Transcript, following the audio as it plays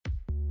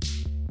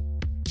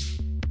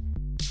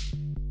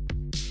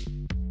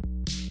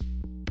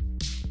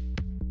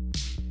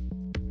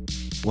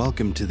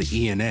Welcome to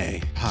the ENA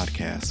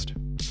podcast.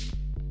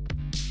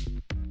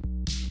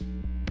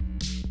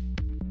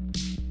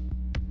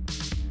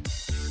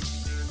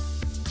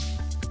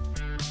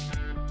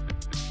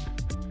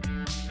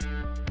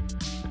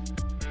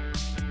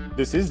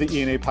 This is the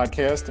ENA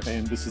podcast,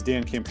 and this is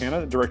Dan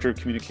Campana, Director of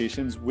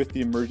Communications with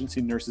the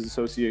Emergency Nurses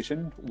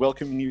Association,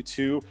 welcoming you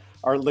to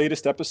our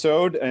latest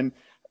episode. And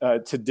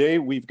today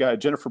we've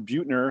got Jennifer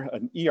Buettner,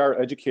 an ER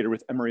educator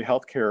with Emory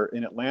Healthcare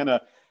in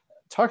Atlanta,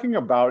 talking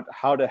about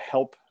how to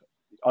help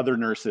other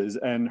nurses.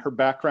 And her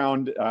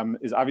background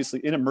is obviously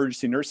in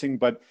emergency nursing,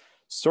 but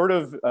sort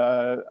of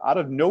out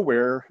of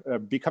nowhere,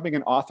 becoming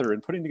an author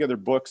and putting together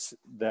books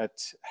that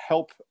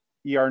help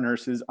ER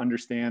nurses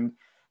understand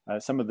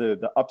some of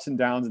the ups and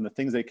downs and the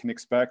things they can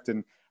expect.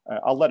 And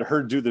I'll let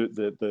her do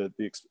the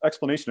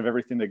explanation of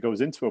everything that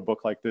goes into a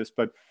book like this.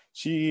 But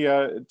she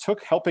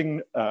took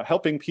helping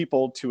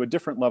people to a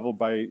different level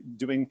by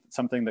doing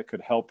something that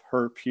could help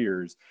her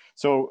peers.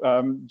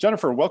 So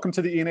Jennifer, welcome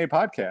to the ENA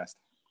podcast.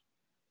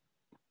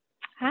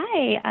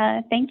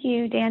 Hi, thank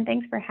you, Dan.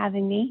 Thanks for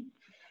having me.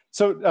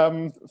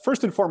 So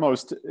first and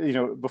foremost,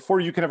 before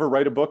you can ever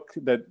write a book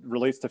that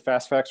relates to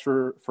fast facts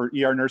for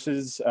ER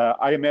nurses,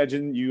 I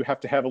imagine you have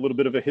to have a little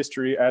bit of a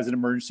history as an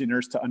emergency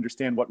nurse to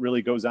understand what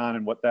really goes on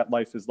and what that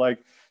life is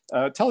like.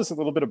 Tell us a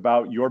little bit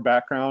about your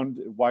background,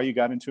 why you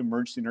got into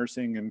emergency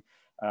nursing, and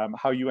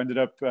how you ended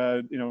up,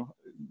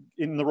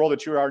 in the role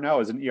that you are now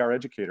as an ER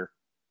educator.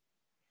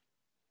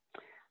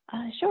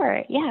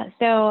 Sure. Yeah.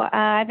 So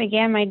I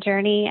began my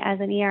journey as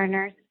an ER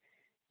nurse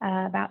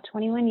about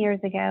 21 years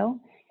ago.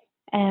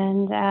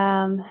 And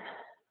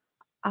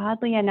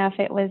oddly enough,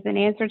 it was an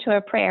answer to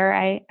a prayer.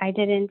 I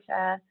didn't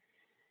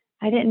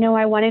know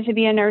I wanted to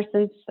be a nurse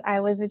since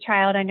I was a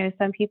child. I know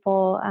some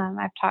people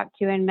I've talked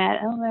to and met,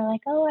 they're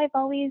like, I've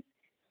always,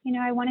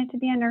 I wanted to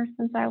be a nurse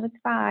since I was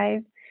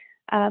 5.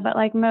 But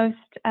like most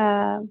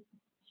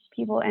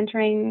people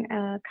entering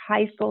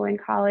high school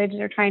and college,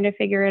 they're trying to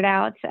figure it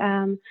out.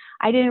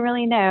 I didn't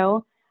really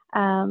know.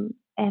 And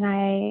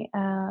I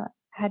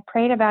had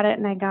prayed about it,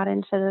 and I got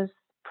into this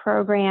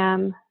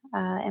program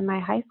in my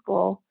high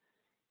school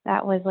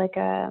that was like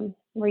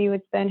where you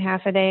would spend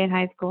half a day in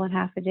high school and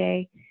half a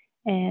day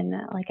in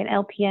like an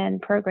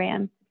LPN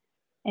program.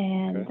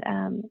 And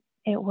okay.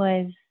 It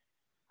was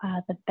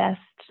the best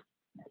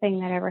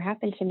thing that ever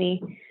happened to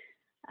me.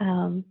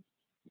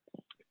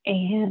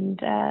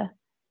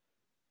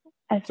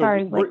 As far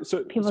as like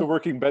so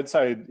working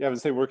bedside, I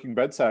would say working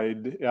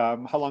bedside,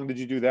 how long did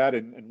you do that,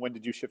 and when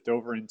did you shift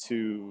over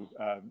into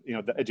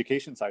the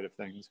education side of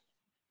things?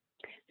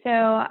 So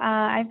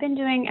I've been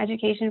doing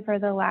education for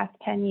the last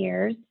 10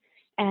 years,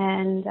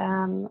 and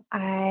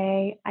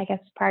I guess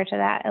prior to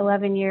that,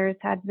 11 years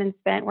had been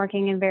spent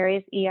working in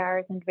various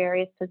ERs and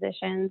various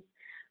positions.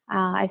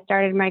 I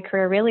started my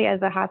career really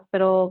as a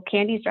hospital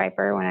candy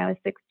striper when I was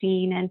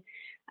 16,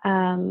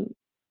 and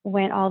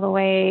went all the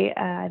way.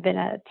 I've been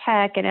a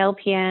tech, an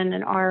LPN,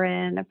 an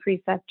RN, a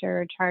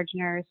preceptor, a charge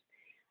nurse,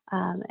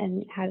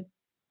 and had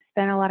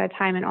spent a lot of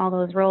time in all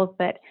those roles.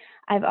 But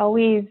I've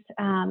always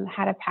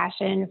had a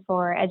passion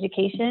for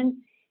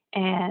education,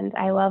 and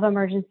I love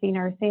emergency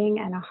nursing,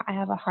 and I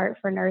have a heart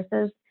for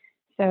nurses.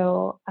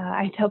 So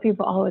I tell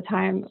people all the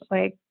time,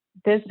 like,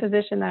 this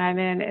position that I'm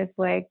in is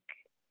like,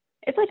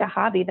 it's like a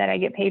hobby that I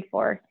get paid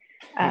for.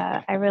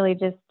 I really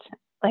just,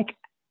 like,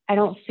 I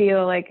don't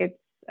feel like it's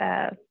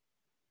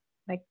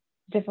like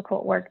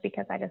difficult work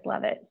because I just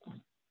love it.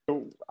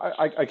 So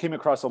I came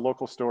across a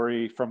local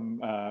story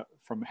from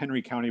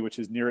Henry County, which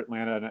is near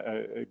Atlanta, and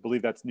I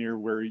believe that's near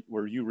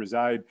where you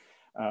reside,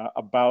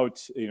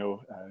 about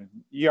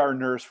ER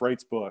nurse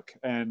writes book,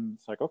 and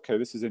it's like, okay,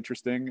 this is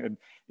interesting. And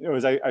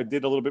as I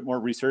did a little bit more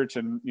research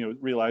and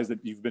realized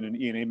that you've been an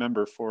ENA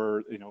member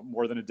for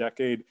more than a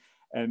decade,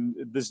 and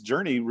this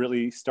journey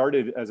really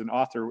started as an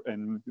author,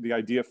 and the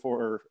idea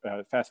for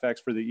Fast Facts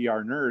for the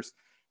ER nurse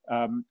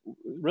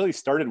really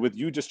started with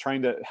you just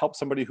trying to help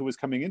somebody who was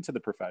coming into the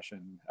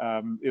profession.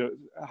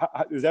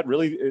 Was it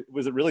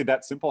really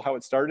that simple how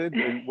it started?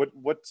 And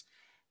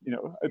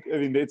I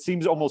mean, it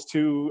seems almost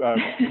too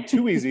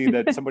easy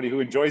that somebody who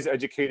enjoys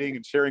educating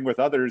and sharing with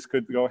others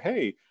could go,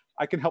 hey,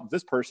 I can help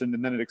this person.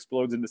 And then it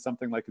explodes into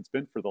something like it's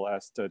been for the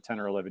last 10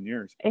 or 11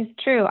 years. It's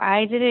true.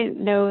 I didn't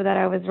know that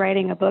I was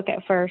writing a book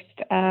at first.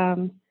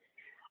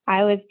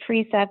 I was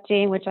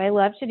precepting, which I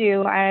love to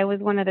do. I was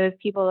one of those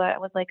people that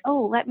was like,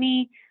 let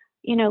me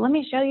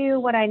show you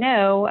what I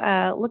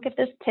know. Look at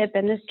this tip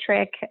and this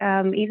trick.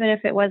 Even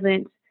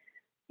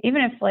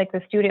if like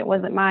the student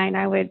wasn't mine,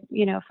 I would,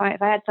 if I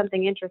had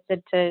something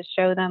interested to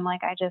show them,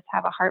 like, I just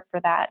have a heart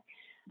for that.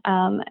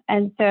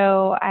 And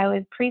so I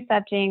was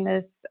precepting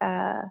this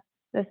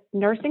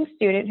nursing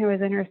student who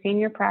was in her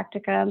senior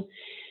practicum.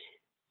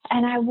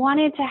 And I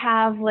wanted to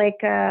have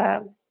like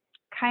a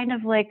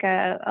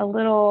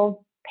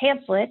little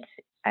pamphlet,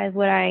 as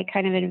what I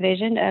kind of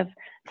envisioned, of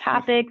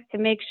topics to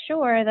make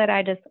sure that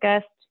I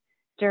discussed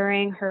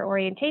during her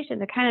orientation,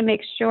 to kind of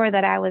make sure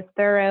that I was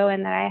thorough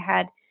and that I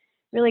had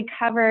really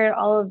covered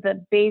all of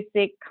the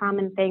basic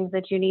common things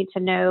that you need to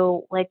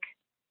know, like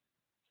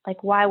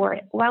like while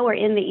we're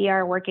in the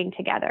ER working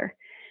together.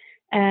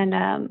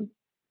 And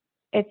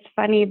it's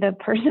funny, the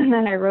person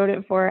that I wrote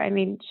it for, I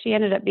mean, she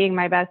ended up being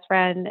my best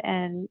friend,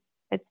 and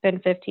it's been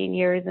 15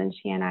 years and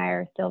she and I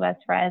are still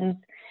best friends.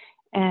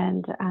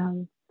 And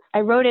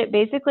I wrote it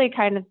basically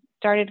kind of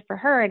started for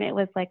her, and it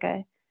was like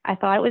I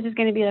thought it was just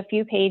going to be a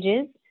few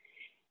pages,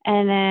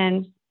 and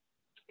then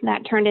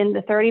that turned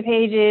into 30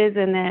 pages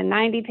and then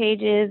 90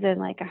 pages and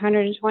like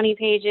 120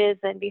 pages.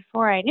 And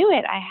before I knew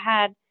it, I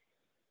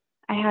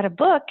had a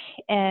book.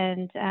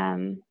 And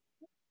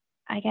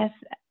I guess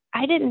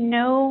I didn't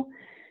know,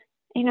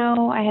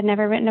 I had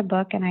never written a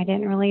book, and I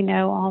didn't really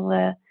know all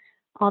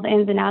the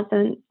ins and outs,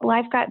 and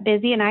life got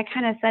busy and I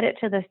kind of set it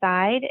to the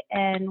side.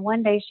 And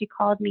one day she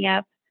called me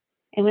up,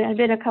 and it had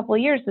been a couple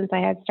of years since I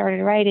had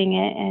started writing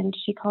it. And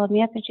she called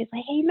me up and she's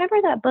like, "Hey,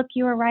 remember that book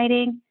you were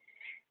writing?"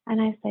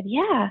 And I said,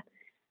 "Yeah."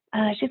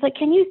 She's like,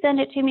 "Can you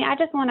send it to me? I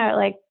just want to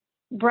like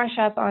brush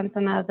up on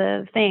some of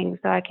the things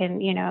so I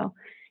can,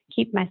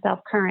 keep myself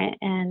current."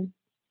 And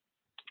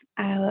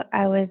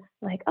I was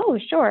like, "Oh,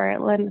 sure.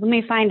 Let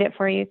me find it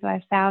for you." So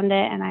I found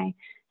it and I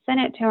sent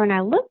it to her, and I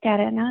looked at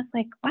it and I was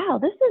like, "Wow,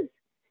 this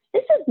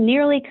is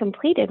nearly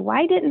completed.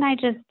 Why didn't I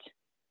just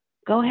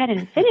go ahead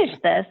and finish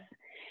this?"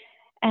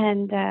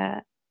 And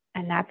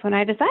that's when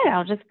I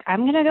decided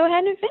I'm going to go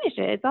ahead and finish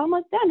it. It's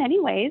almost done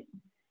anyways.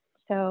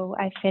 So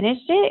I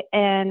finished it,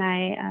 and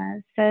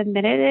I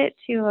submitted it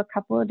to a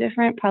couple of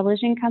different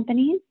publishing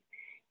companies,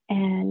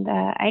 and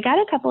I got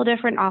a couple of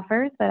different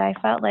offers, but I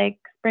felt like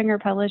Springer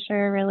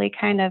Publisher really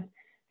kind of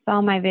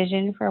saw my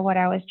vision for what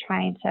I was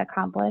trying to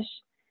accomplish.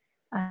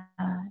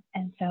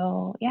 And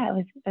so, yeah, it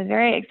was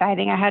very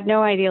exciting. I had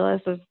no idea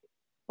this was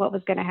what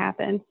was going to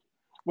happen.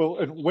 Well,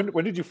 and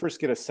when did you first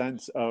get a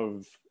sense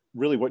of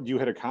really what you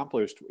had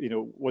accomplished?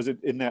 Was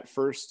it in that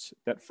first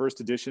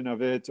edition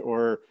of it,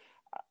 or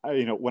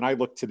when I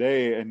look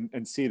today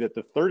and see that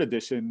the third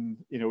edition,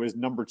 is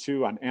number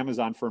 2 on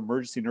Amazon for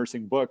emergency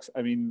nursing books.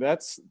 I mean,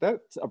 that's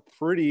a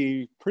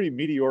pretty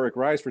meteoric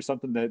rise for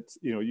something that,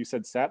 you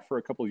said sat for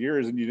a couple of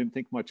years and you didn't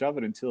think much of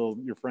it until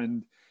your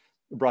friend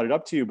brought it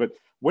up to you. But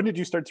when did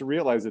you start to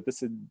realize that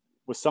this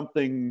was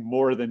something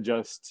more than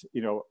just,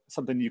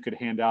 something you could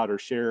hand out or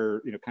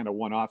share, kind of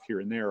one off here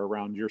and there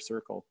around your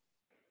circle?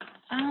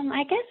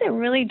 I guess it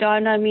really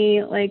dawned on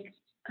me like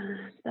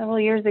several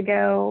years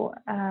ago,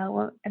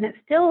 and it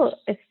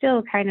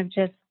still kind of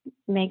just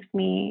brings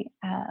me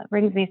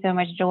so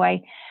much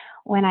joy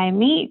when I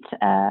meet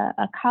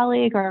a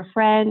colleague or a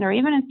friend or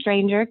even a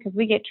stranger, because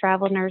we get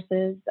travel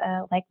nurses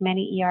like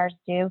many ERs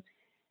do,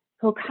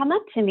 who'll come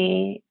up to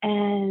me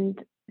and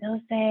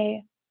they'll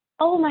say,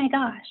 "Oh my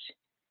gosh,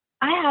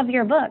 I have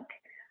your book.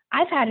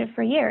 I've had it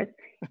for years.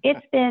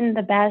 It's been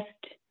the best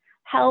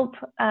help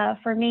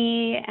for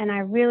me, and I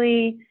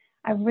really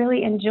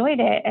enjoyed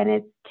it." And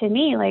it's, to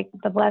me, like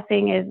the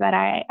blessing is that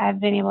I've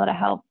been able to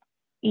help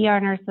ER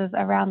nurses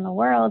around the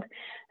world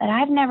that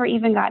I've never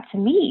even got to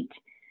meet.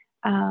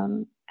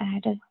 And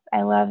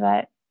I love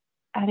that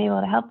I'm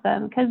able to help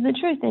them, because the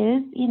truth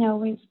is,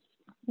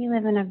 we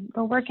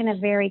work in a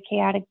very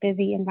chaotic,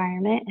 busy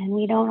environment, and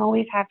we don't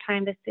always have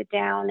time to sit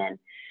down and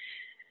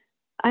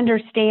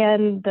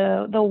understand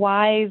the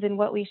whys and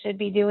what we should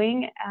be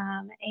doing.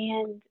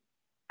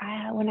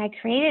 When I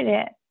created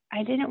it,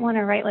 I didn't want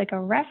to write like a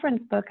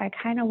reference book. I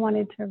kind of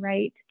wanted to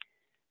write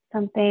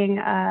something,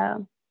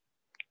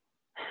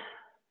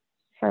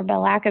 for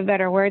lack of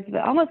better words,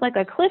 but almost like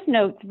a Cliff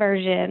Notes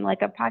version,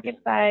 like a pocket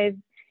size,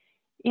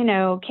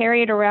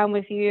 carry it around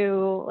with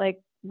you, like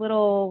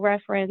little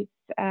reference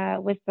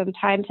with some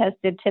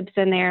time-tested tips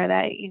in there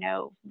that,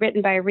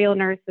 written by real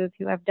nurses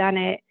who have done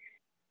it.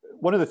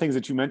 One of the things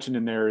that you mentioned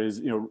in there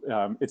is,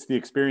 it's the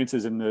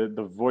experiences and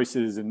the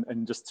voices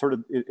and just sort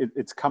of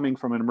it's coming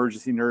from an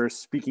emergency nurse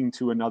speaking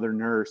to another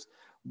nurse.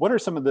 What are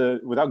some of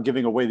without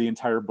giving away the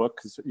entire book,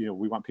 because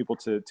we want people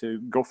to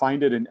go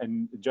find it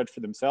and judge for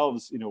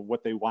themselves,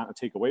 what they want to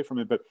take away from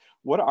it. But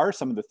what are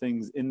some of the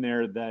things in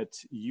there that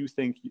you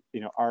think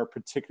are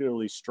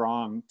particularly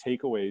strong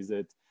takeaways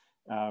that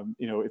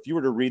if you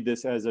were to read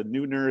this as a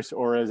new nurse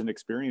or as an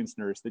experienced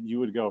nurse, that you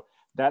would go,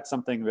 that's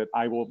something that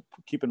I will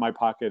keep in my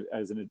pocket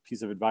as a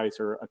piece of advice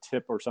or a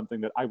tip or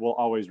something that I will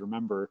always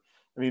remember?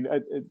 I mean,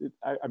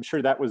 I'm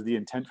sure that was the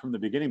intent from the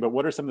beginning, but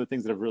what are some of the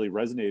things that have really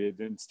resonated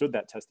and stood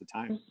that test of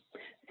time?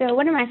 So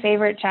one of my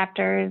favorite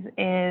chapters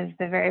is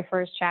the very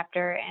first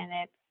chapter, and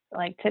it's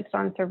like tips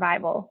on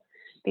survival,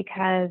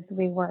 because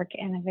we work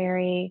in a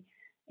very,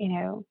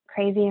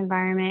 crazy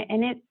environment.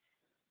 And it's,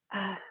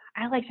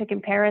 I like to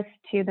compare us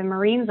to the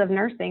Marines of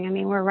nursing. I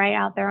mean, we're right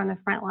out there on the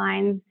front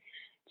lines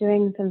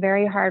doing some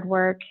very hard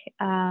work,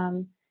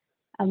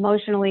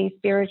 emotionally,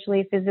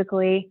 spiritually,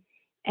 physically,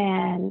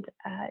 and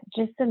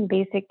just some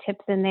basic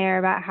tips in there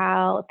about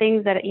how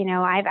things that,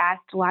 I've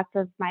asked lots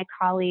of my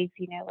colleagues,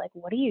 like,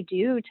 what do you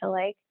do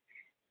to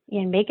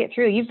make it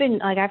through? You've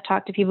been I've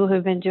talked to people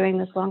who've been doing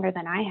this longer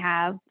than I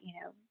have,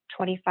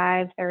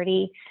 25,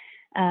 30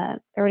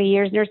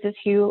 years, nurses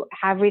who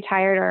have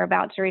retired or are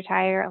about to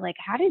retire. Like,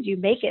 how did you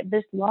make it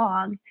this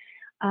long?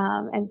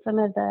 And some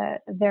of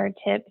their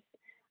tips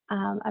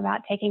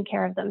about taking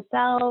care of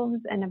themselves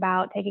and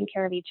about taking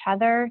care of each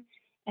other.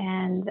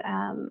 And,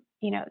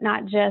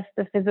 not just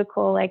the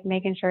physical, like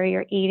making sure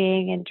you're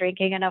eating and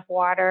drinking enough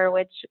water,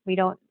 which we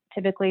don't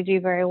typically do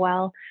very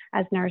well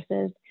as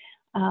nurses.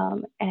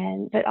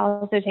 But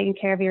also taking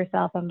care of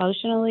yourself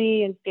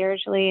emotionally and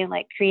spiritually, and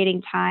like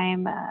creating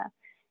time,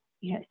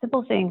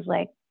 simple things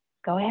like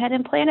go ahead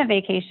and plan a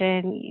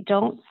vacation.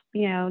 Don't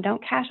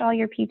cash all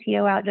your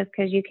PTO out just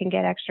because you can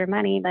get extra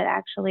money, but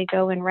actually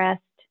go and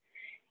rest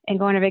and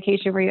go on a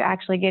vacation where you're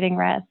actually getting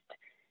rest.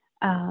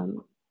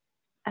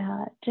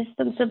 Just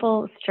some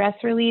simple stress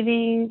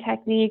relieving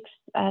techniques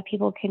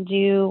people can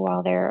do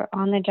while they're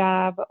on the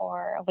job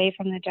or away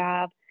from the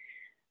job.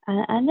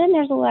 And then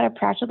there's a lot of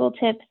practical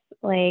tips,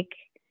 like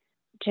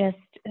just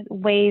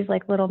ways,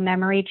 like little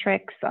memory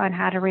tricks on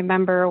how to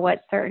remember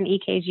what certain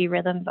EKG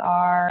rhythms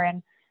are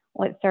and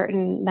what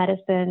certain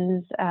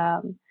medicines,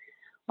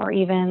 or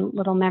even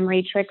little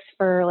memory tricks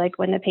for like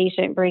when the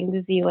patient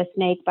brings you a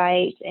snake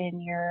bite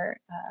and you're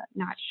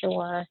not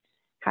sure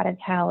how to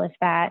tell if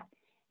that,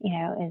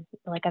 is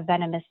like a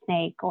venomous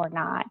snake or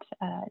not.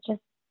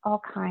 Just all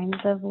kinds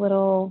of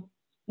little,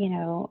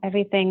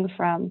 everything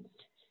from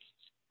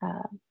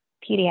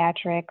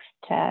pediatrics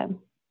to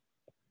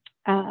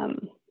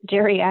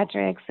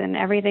geriatrics and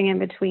everything in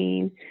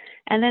between.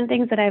 And then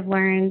things that I've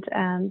learned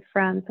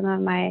from some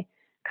of my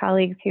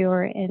colleagues who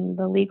are in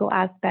the legal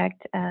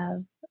aspect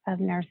of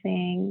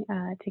nursing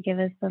to give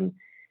us some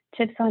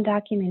tips on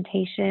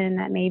documentation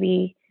that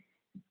maybe,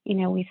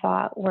 we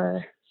thought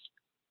were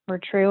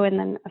true, and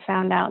then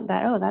found out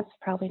that, oh, that's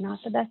probably not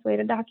the best way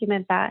to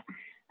document that.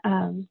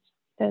 So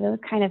those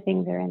kind of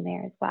things are in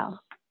there as well.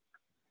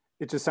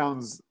 It just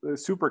sounds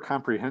super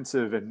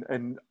comprehensive,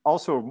 and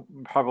also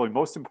probably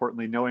most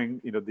importantly,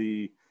 knowing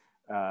the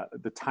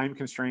time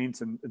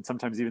constraints and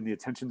sometimes even the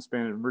attention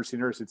span of an emergency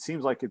nurse. It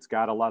seems like it's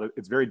got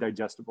it's very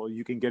digestible.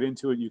 You can get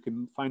into it, you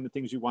can find the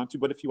things you want to,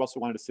 but if you also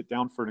wanted to sit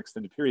down for an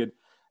extended period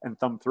and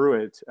thumb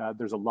through it,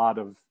 there's a lot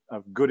of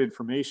good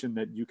information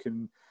that you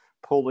can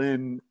pull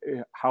in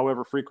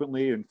however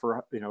frequently and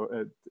for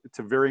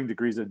to varying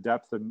degrees of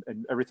depth,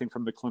 and everything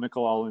from the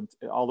clinical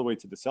all the way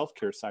to the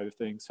self-care side of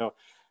things. So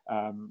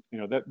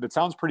that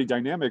sounds pretty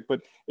dynamic,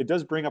 but it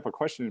does bring up a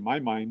question in my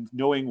mind,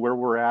 knowing where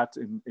we're at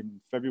in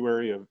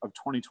February of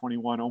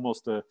 2021,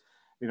 almost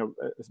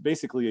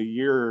basically a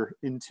year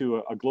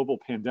into a global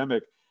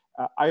pandemic.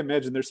 I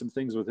imagine there's some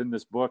things within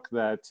this book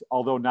that,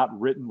 although not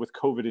written with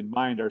COVID in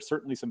mind, are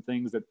certainly some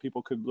things that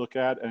people could look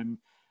at and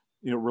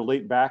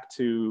relate back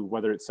to,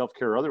 whether it's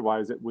self-care or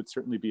otherwise. It would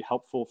certainly be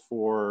helpful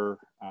for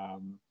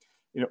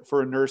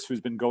for a nurse who's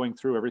been going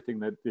through everything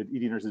that the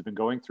ED nurse has been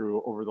going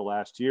through over the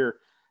last year.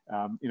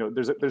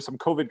 There's some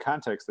COVID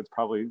context that's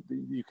probably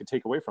you could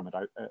take away from it.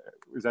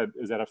 Is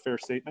that a fair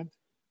statement?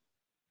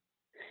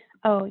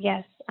 Oh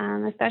yes,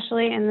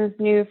 especially in this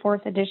new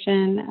 4th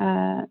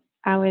edition.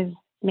 I was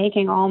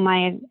making all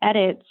my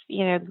edits,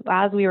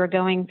 as we were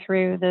going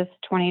through this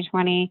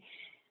 2020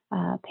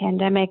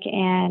 pandemic,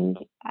 and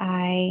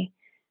I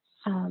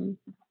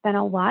spent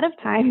a lot of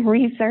time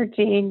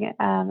researching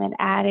and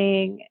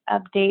adding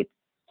updates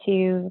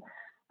to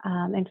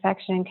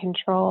infection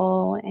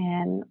control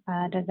and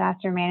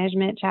disaster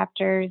management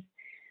chapters,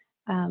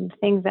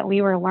 things that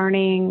we were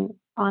learning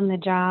on the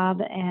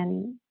job.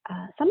 And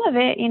some of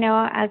it,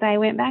 as I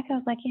went back, I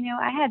was like,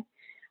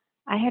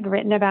 I had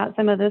written about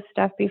some of this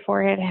stuff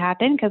before it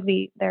happened, because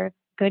there's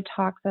good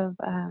talks of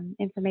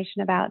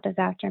information about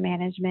disaster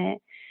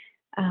management,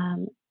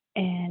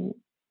 and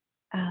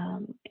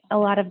a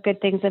lot of good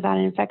things about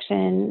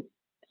infection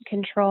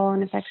control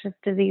and infectious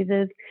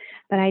diseases.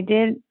 But I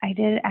did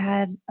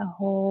add a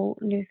whole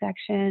new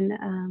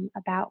section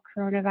about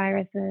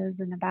coronaviruses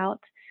and about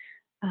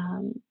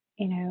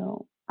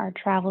our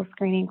travel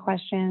screening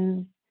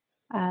questions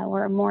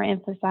were more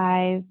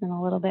emphasized, and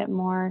a little bit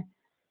more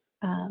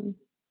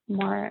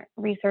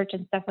research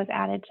and stuff was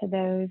added to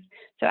those.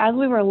 So as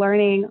we were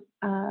learning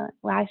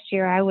last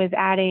year, I was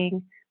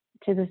adding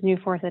to this new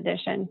 4th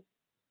edition.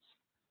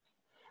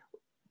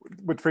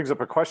 Which brings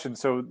up a question.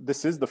 So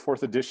this is the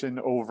 4th edition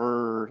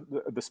over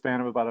the span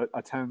of about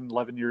a 10,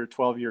 11 year,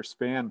 12 year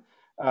span.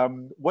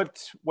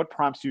 What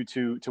prompts you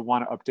to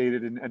want to update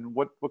it, and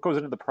what goes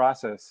into the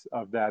process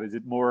of that? Is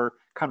it more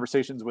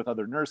conversations with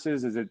other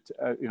nurses? Is it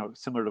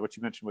similar to what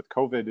you mentioned with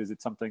COVID? Is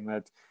it something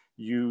that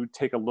you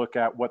take a look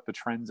at what the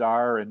trends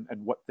are and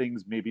what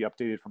things may be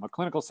updated from a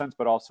clinical sense,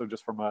 but also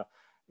just from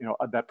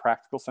that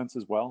practical sense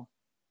as well?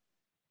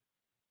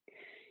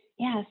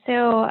 Yeah.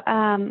 So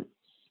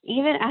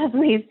even as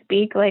we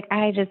speak, like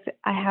I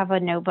have a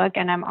notebook,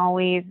 and I'm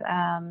always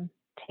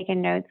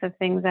taking notes of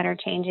things that are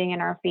changing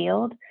in our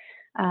field.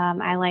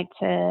 I like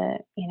to,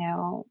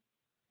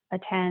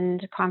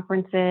 attend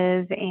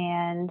conferences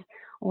and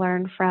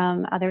learn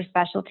from other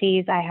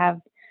specialties. I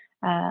have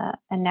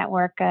a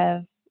network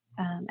of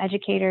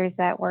educators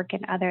that work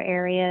in other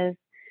areas.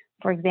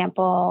 For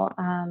example,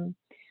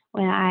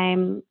 when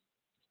I'm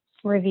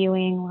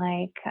reviewing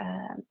like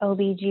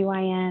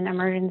OB/GYN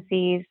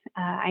emergencies,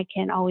 I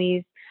can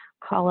always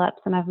call up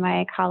some of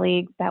my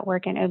colleagues that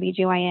work in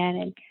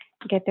OB/GYN and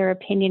get their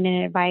opinion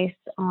and advice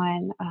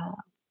on,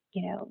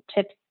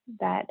 tips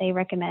that they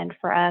recommend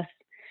for us.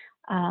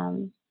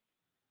 Um,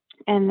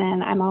 and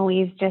then I'm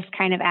always just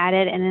kind of at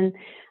it. And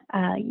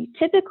then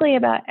typically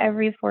about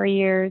every 4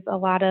 years, a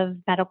lot of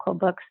medical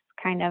books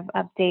kind of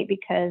update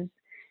because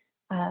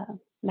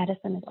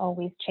medicine is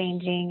always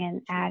changing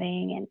and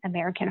adding, and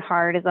American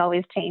Heart is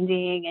always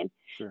changing, and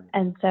Sure.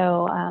 and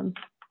so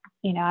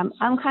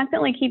I'm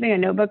constantly keeping a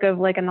notebook of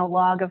like in the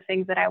log of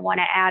things that I want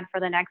to add for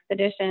the next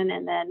edition,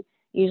 and then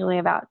usually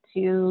about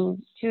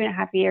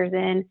 2.5 years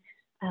in,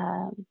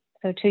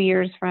 so 2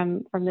 years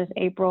from this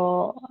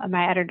April,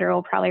 my editor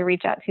will probably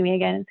reach out to me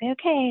again and say,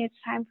 okay, it's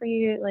time for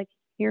you. Like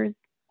here's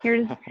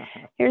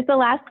the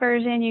last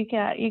version. You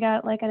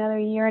got like another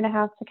 1.5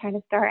 years to kind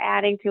of start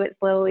adding to it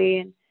slowly,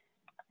 and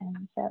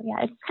so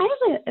yeah, it's kind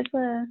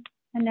of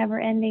a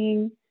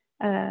never-ending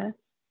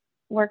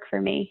work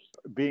for me.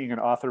 Being an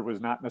author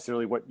was not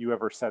necessarily what you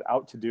ever set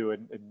out to do,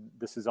 and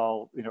this is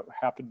all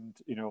happened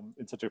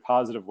in such a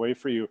positive way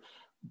for you.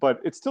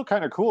 But it's still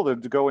kind of cool to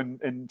go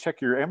and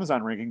check your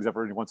Amazon rankings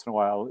every once in a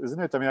while, isn't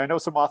it? I mean, I know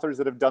some authors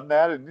that have done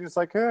that, and it's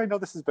like, hey, I know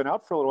this has been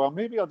out for a little while.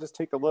 Maybe I'll just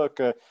take a look.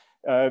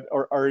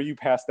 Or are you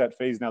past that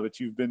phase now that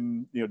you've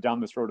been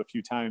down this road a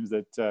few times?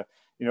 That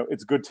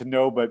it's good to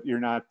know, but you're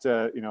not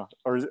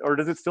or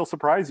does it still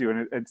surprise you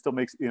and it still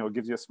makes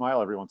gives you a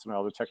smile every once in a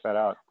while to check that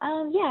out?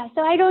 Yeah,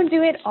 so I don't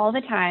do it all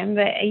the time,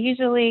 but I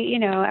usually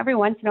every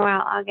once in a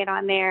while I'll get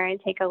on there and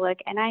take a look,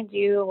 and I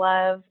do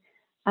love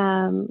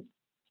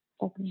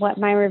what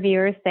my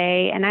reviewers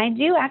say. And I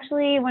do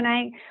actually, when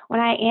I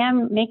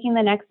am making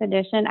the next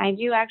edition, I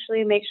do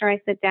actually make sure I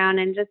sit down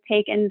and just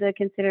take into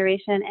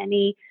consideration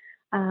any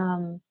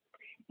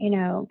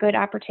good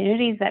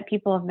opportunities that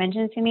people have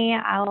mentioned to me.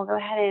 I'll go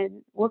ahead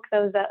and look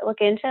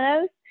into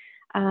those.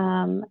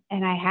 And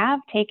I have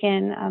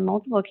taken on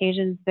multiple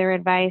occasions their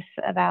advice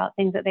about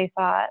things that they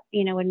thought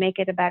would make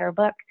it a better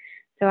book.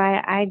 So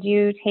I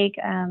do take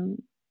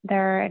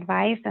their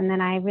advice, and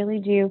then I really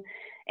do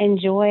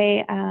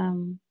enjoy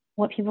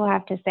what people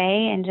have to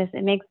say, and just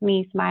it makes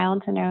me smile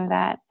to know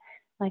that,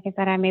 like I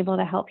said, I'm able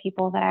to help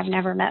people that I've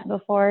never met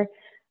before.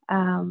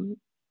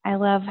 I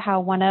love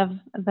how one of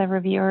the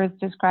reviewers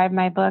described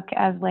my book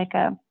as like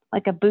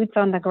a boots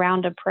on the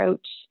ground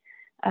approach,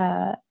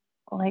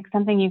 like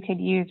something you could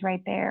use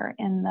right there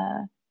in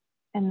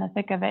the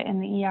thick of it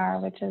in the ER,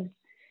 which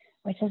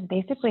is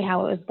basically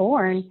how it was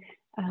born.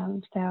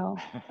 So.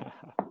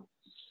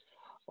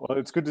 Well,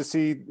 it's good to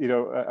see,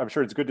 I'm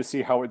sure it's good to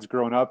see how it's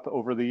grown up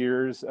over the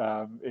years,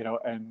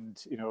 and,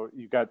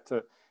 you got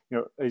to,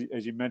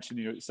 as you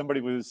mentioned, somebody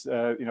was,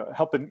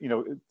 helping,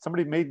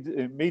 somebody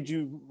made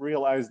you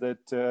realize that,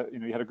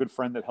 you had a good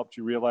friend that helped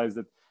you realize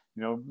that,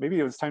 maybe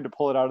it was time to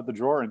pull it out of the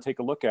drawer and take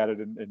a look at it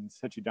and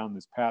set you down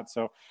this path.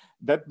 So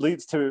that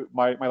leads to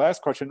my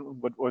last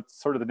question,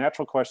 what's sort of the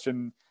natural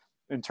question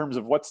in terms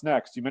of what's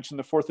next. You mentioned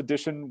the 4th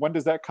edition. When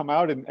does that come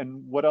out,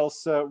 and what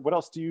else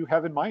do you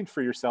have in mind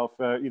for yourself,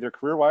 either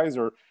career-wise,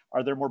 or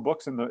are there more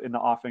books in the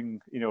offing,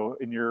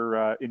 in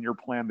your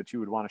plan that you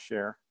would want to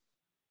share?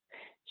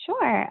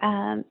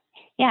 Sure.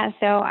 Yeah.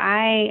 So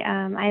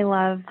I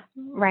love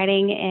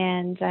writing,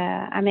 and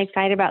I'm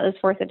excited about this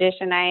 4th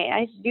edition.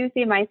 I do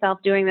see myself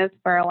doing this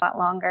for a lot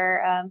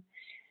longer,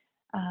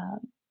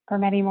 for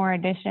many more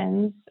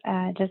editions,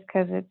 just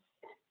because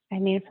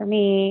for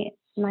me,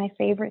 my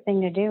favorite thing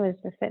to do is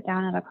to sit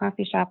down at a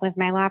coffee shop with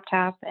my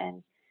laptop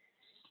and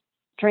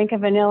drink a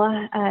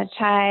vanilla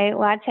chai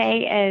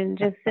latte and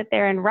just sit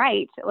there and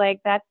write.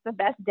 Like, that's the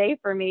best day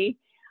for me.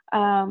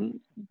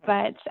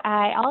 But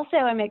I also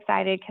am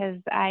excited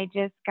because I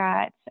just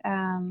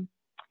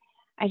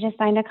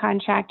signed a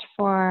contract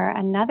for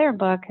another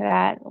book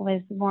that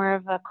was more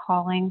of a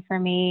calling for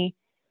me,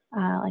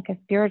 like a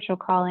spiritual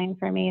calling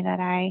for me, that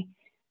I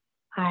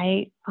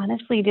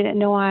honestly didn't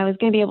know I was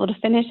going to be able to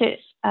finish it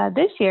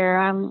this year.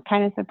 I'm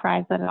kind of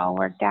surprised that it all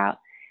worked out.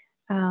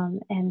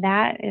 And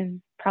that is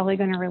probably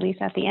going to release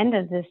at the end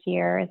of this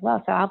year as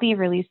well. So I'll be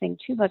releasing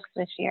 2 books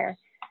this year,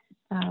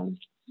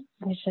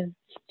 which is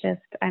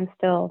just, I'm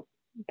still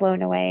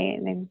blown away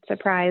and I'm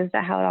surprised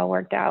at how it all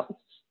worked out.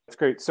 That's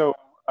great. So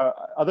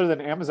other than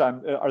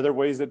Amazon, are there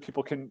ways that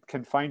people can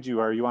find you?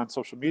 Are you on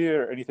social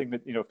media or anything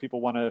that, if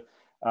people want to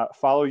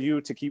follow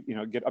you to keep,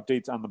 get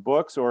updates on the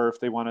books, or if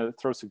they want to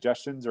throw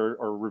suggestions or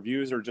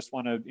reviews, or just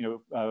want to,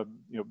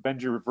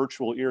 bend your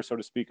virtual ear, so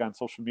to speak, on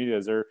social media?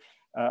 Is there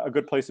a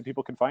good place that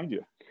people can find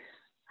you?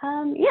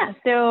 Yeah,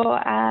 so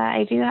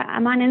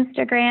I'm on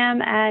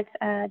Instagram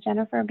at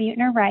Jennifer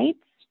Buettner Writes,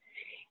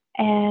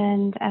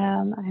 and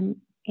I'm,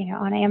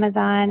 on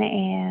Amazon,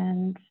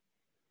 and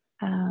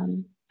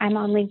I'm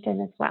on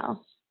LinkedIn as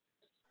well.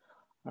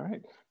 All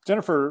right.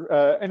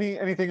 Jennifer,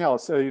 anything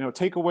else,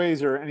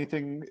 takeaways or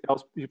anything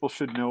else people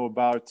should know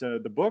about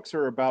the books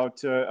or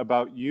about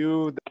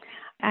you?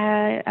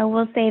 I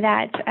will say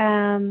that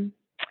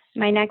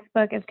my next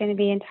book is going to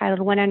be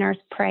entitled When a Nurse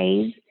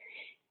Prays.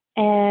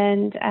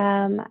 And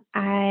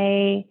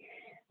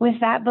with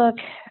that book,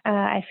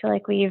 I feel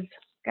like we've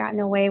gotten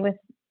away with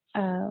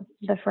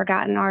the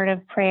forgotten art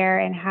of prayer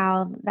and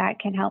how that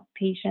can help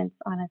patients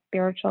on a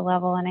spiritual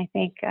level. And I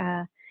think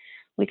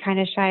we kind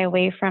of shy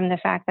away from the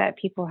fact that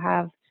people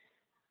have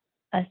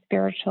a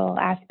spiritual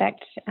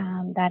aspect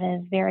that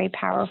is very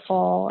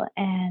powerful.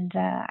 And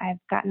I've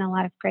gotten a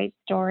lot of great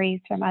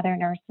stories from other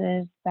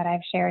nurses that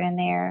I've shared in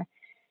there.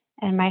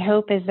 And my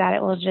hope is that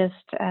it will just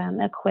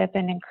equip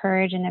and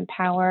encourage and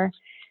empower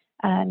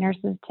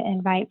nurses to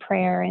invite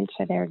prayer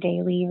into their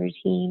daily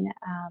routine.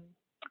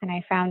 And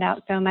I found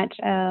out so much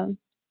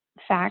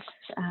facts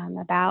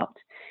about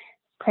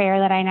prayer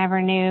that I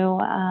never knew,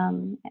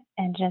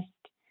 and just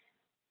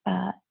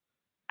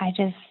I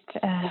just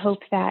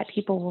hope that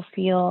people will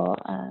feel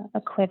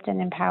equipped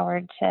and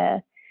empowered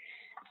to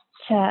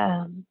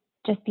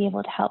just be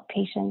able to help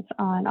patients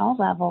on all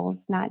levels,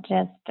 not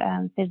just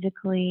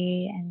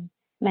physically and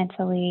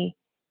mentally,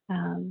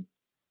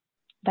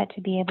 but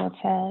to be able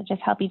to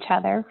just help each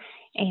other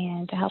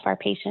and to help our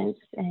patients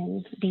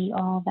and be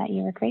all that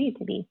you were created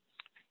to be.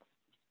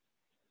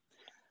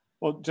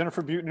 Well,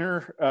 Jennifer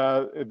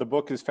Buettner, the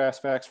book is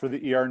Fast Facts for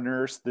the ER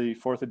Nurse. The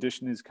 4th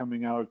edition is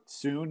coming out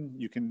soon.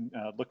 You can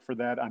look for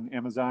that on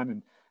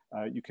Amazon,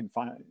 and you can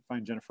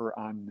find Jennifer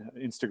on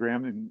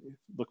Instagram and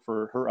look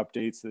for her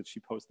updates that she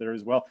posts there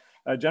as well.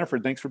 Jennifer,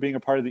 thanks for being a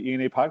part of the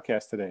ENA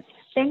podcast today.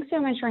 Thanks so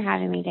much for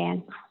having me,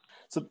 Dan.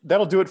 So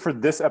that'll do it for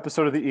this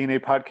episode of the ENA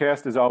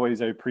podcast. As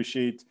always, I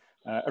appreciate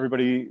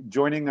everybody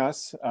joining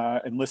us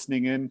and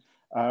listening in.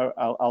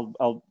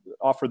 I'll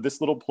offer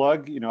this little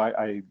plug. You know,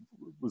 I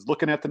was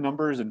looking at the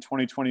numbers, and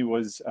 2020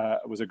 was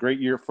a great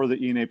year for the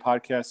ENA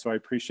podcast. So I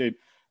appreciate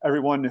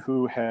everyone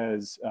who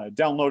has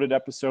downloaded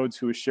episodes,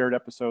 who has shared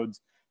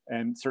episodes,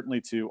 and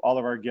certainly to all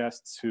of our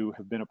guests who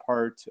have been a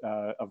part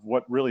of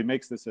what really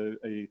makes this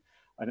an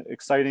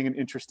exciting and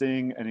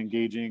interesting and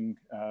engaging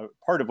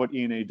part of what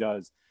ENA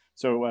does.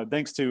 So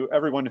thanks to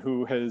everyone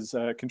who has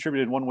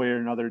contributed one way or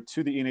another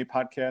to the ENA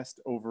podcast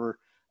over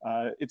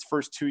its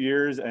first 2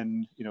 years.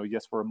 And, you know,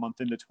 yes, we're a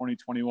month into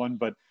 2021,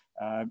 but,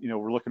 you know,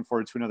 we're looking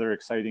forward to another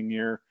exciting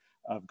year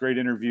of great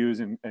interviews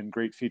and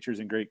great features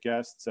and great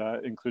guests,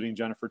 including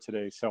Jennifer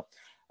today. So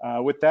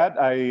with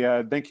that,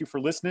 I thank you for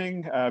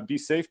listening. Be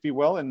safe, be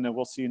well, and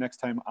we'll see you next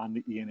time on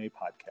the ENA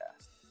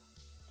podcast.